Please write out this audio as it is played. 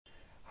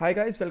Hi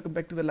guys, welcome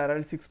back to the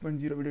Laravel 6.0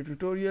 video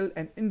tutorial,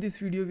 and in this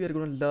video we are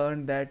going to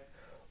learn that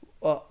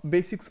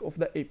basics of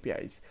the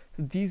APIs.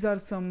 So these are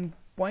some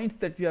points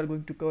that we are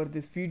going to cover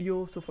this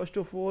video. So first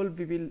of all,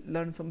 we will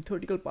learn some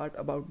theoretical part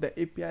about the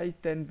APIs,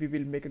 then we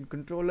will make a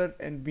controller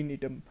and we need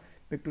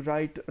to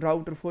write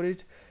router for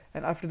it,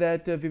 and after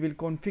that we will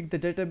configure the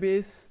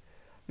database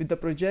with the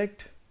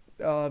project.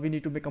 We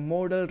need to make a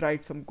model,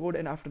 write some code,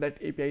 and after that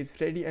API is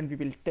ready and we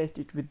will test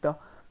it with the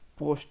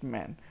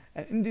Postman.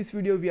 And in this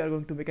video we are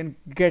going to make a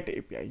get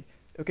API.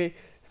 Okay,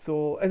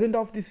 so as end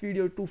of this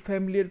video, too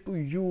familiar to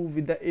you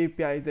with the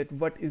APIs, that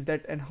what is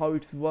that and how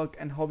it's work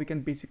and how we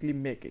can basically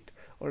make it.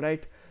 All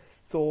right,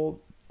 so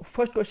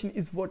first question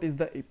is, what is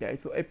the API?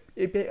 So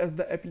API is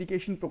the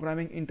application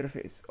programming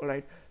interface. All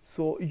right,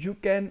 so you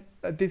can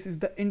this is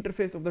the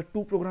interface of the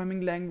two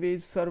programming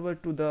language, server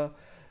to the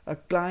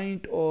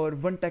client, or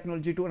one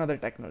technology to another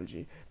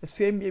technology. The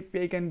same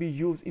API can be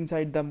used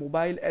inside the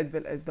mobile as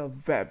well as the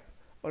web.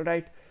 All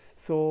right,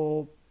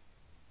 so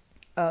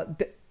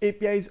the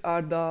APIs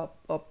are the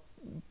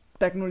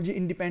technology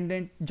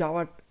independent.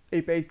 Java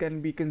APIs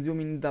can be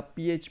consumed in the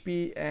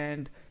PHP,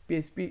 and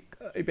PHP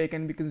API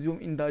can be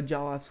consumed in the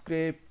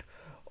JavaScript,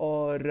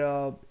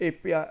 or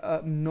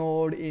API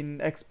Node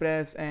in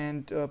Express,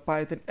 and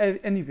Python,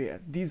 anywhere.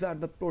 These are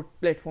the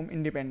platform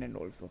independent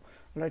also.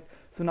 Right,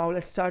 so now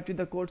let's start with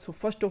the code. So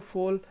first of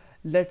all,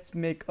 let's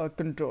make a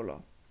controller.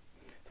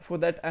 So for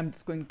that, I'm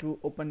just going to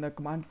open the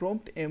command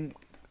prompt.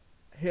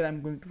 Here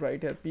I'm going to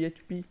write here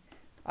PHP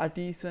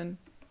artisan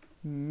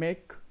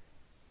make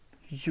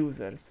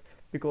users,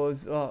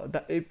 because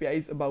the API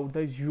is about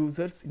the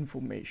users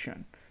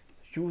information.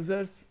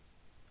 Users,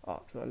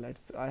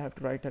 so I have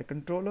to write a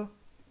controller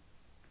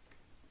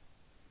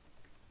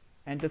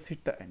and just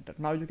hit the enter.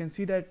 Now you can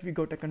see that we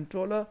got a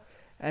controller,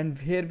 and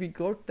here we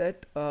got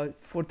that.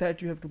 For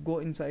that you have to go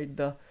inside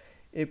the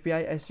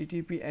API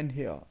HTTP, and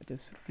here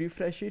just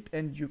refresh it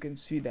and you can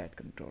see that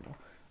controller.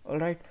 All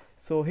right,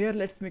 so here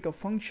let's make a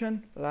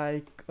function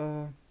like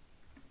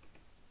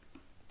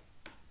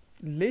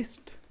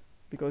list,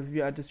 because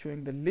we are just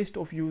showing the list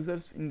of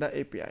users in the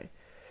API.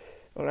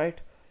 All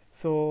right,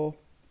 so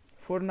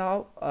for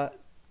now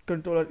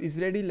controller is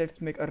ready.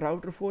 Let's make a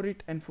router for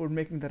it, and for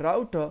making the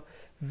router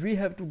we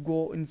have to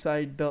go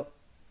inside the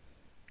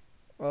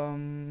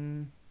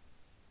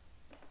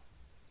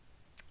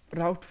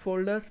route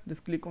folder.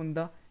 Just click on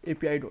the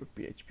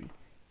api.php.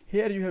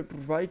 here you have to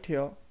write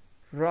here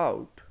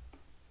route,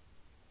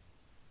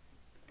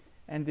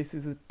 and this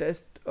is a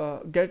test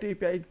get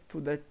API, so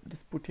that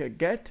just put here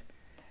get,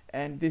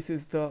 and this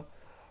is the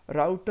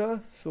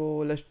router. So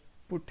let's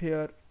put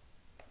here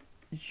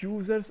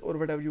users or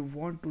whatever you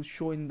want to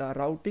show in the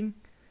routing,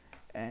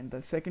 and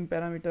the second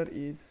parameter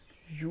is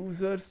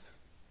users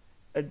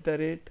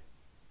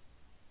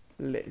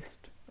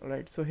 @list. All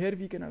right, so here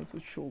we can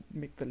also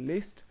make the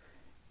list.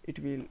 It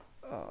will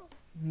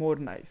more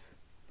nice.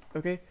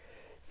 Okay,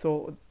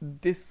 so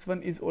this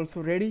one is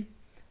also ready.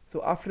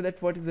 So after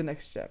that, what is the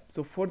next step?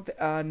 So for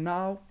the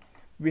now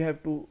we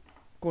have to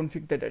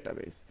configure the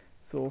database.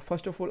 So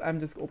first of all, I'm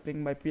just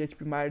opening my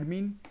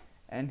phpMyAdmin,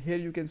 and here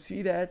you can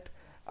see that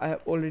I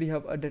already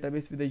have a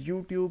database with the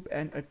YouTube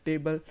and a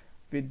table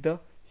with the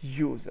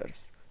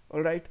users.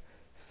 All right,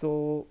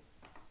 so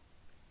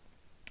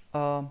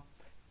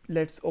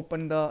let's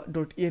open the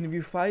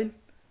 .env file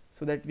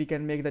so that we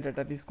can make the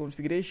database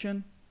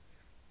configuration.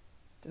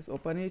 Just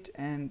open it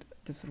and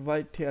just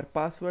write here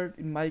password.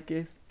 In my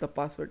case, the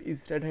password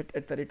is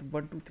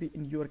redhat@123.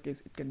 in your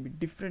case it can be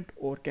different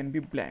or can be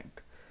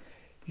blank.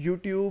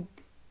 YouTube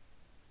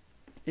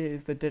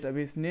is the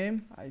database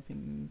name, I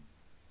think.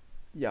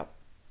 Yeah,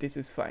 this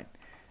is fine.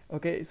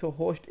 Okay, so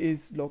host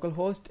is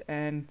localhost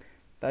and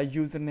the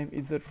username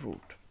is the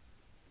root.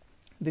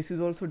 This is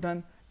also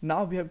done.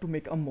 Now we have to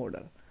make a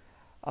model.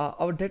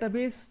 Our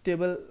database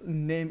table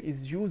name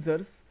is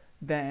users,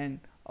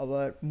 then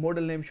our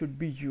model name should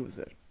be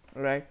user.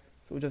 Right,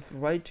 so just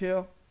write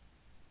here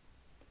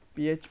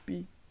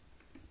PHP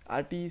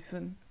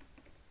artisan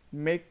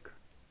make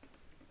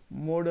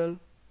model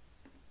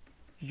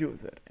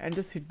user and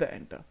just hit the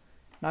enter.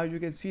 Now you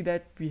can see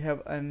that we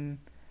have an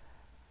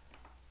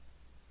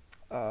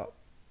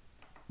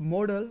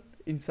model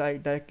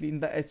inside directly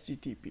in the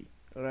HTTP.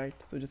 Right,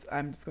 so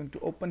I'm just going to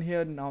open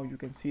here. Now you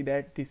can see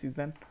that this is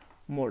the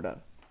model.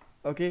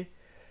 Okay,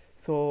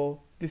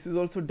 so this is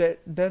also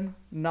done.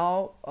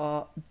 Now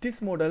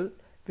this model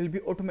will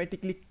be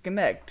automatically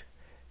connect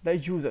the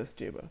users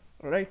table.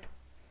 All right,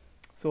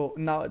 so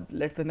now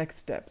let's the next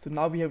step. So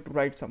now we have to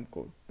write some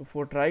code.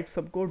 For write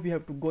some code, we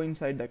have to go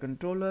inside the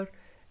controller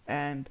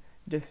and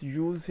just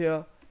use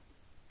here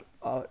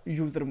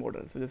user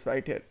model. So just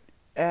write here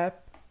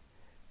app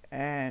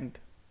and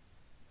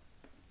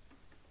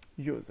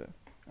user.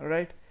 All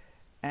right,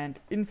 and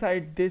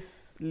inside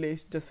this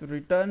list just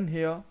return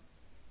here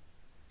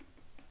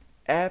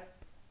app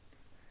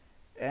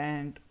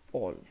and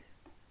all.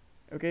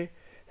 Okay,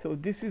 so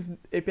this is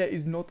API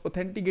is not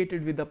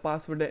authenticated with the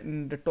password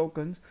and the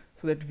tokens,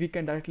 so that we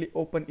can directly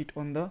open it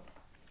on the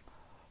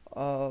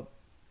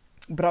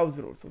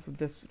browser also. So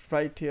just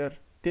write here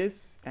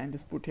this and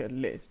just put here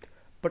list,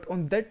 but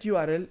on that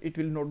URL it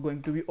will not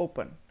going to be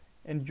open,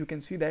 and you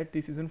can see that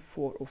this is in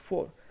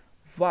 404.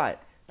 Why?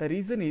 The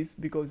reason is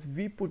because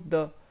we put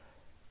the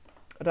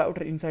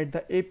router inside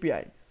the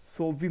API,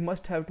 so we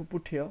must have to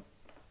put here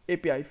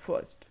API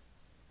first.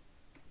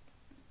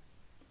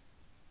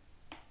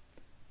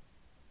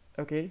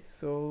 Okay,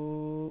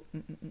 so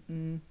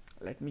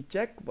let me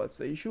check what's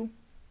the issue.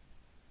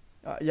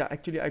 Yeah,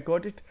 actually I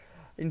got it.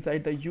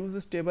 Inside the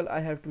users table I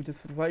have to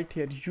just write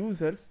here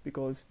users,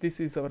 because this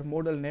is our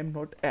model name,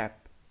 not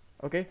app.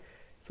 Okay,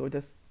 so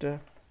just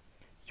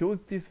use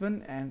this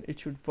one and it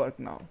should work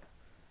now.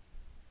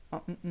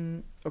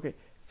 Okay,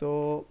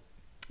 so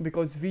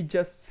because we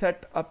just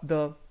set up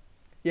the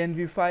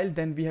env file,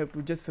 then we have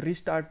to just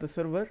restart the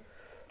server.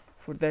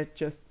 For that,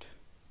 just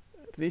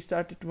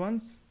restart it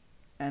once,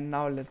 and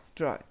now let's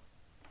try.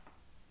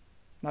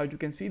 Now you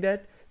can see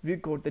that we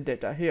got the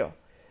data here.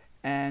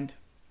 And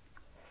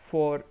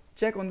for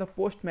check on the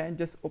Postman,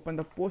 just open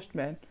the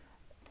Postman.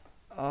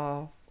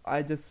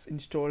 I just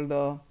installed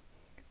the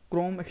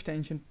Chrome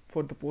extension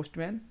for the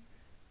Postman,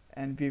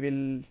 and we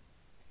will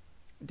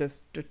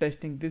just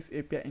testing this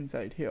API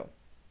inside here.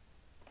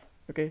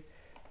 Okay,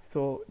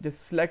 so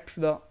just select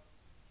the,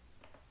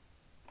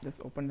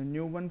 just open the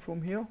new one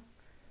from here,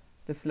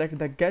 just select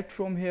the get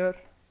from here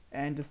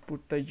and just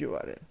put the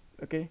URL.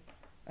 Okay,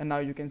 and now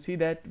you can see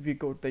that we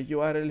got the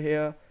URL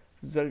here.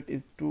 Result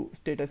is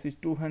status is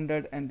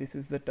 200, and this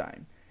is the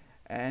time.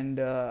 And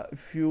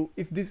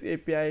if this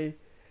API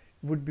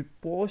would be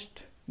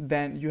post,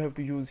 then you have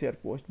to use here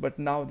post, but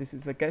now this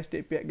is a get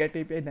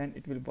API, then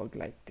it will work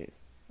like this.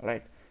 All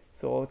right,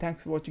 so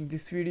thanks for watching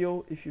this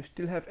video. If you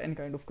still have any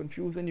kind of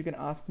confusion, you can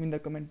ask me in the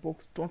comment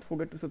box. Don't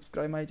forget to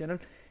subscribe my channel.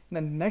 In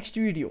the next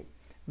video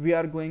we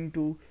are going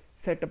to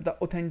set up the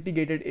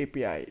authenticated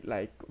API,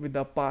 like with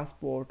the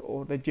passport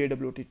or the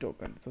JWT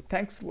token. So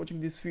thanks for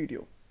watching this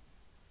video.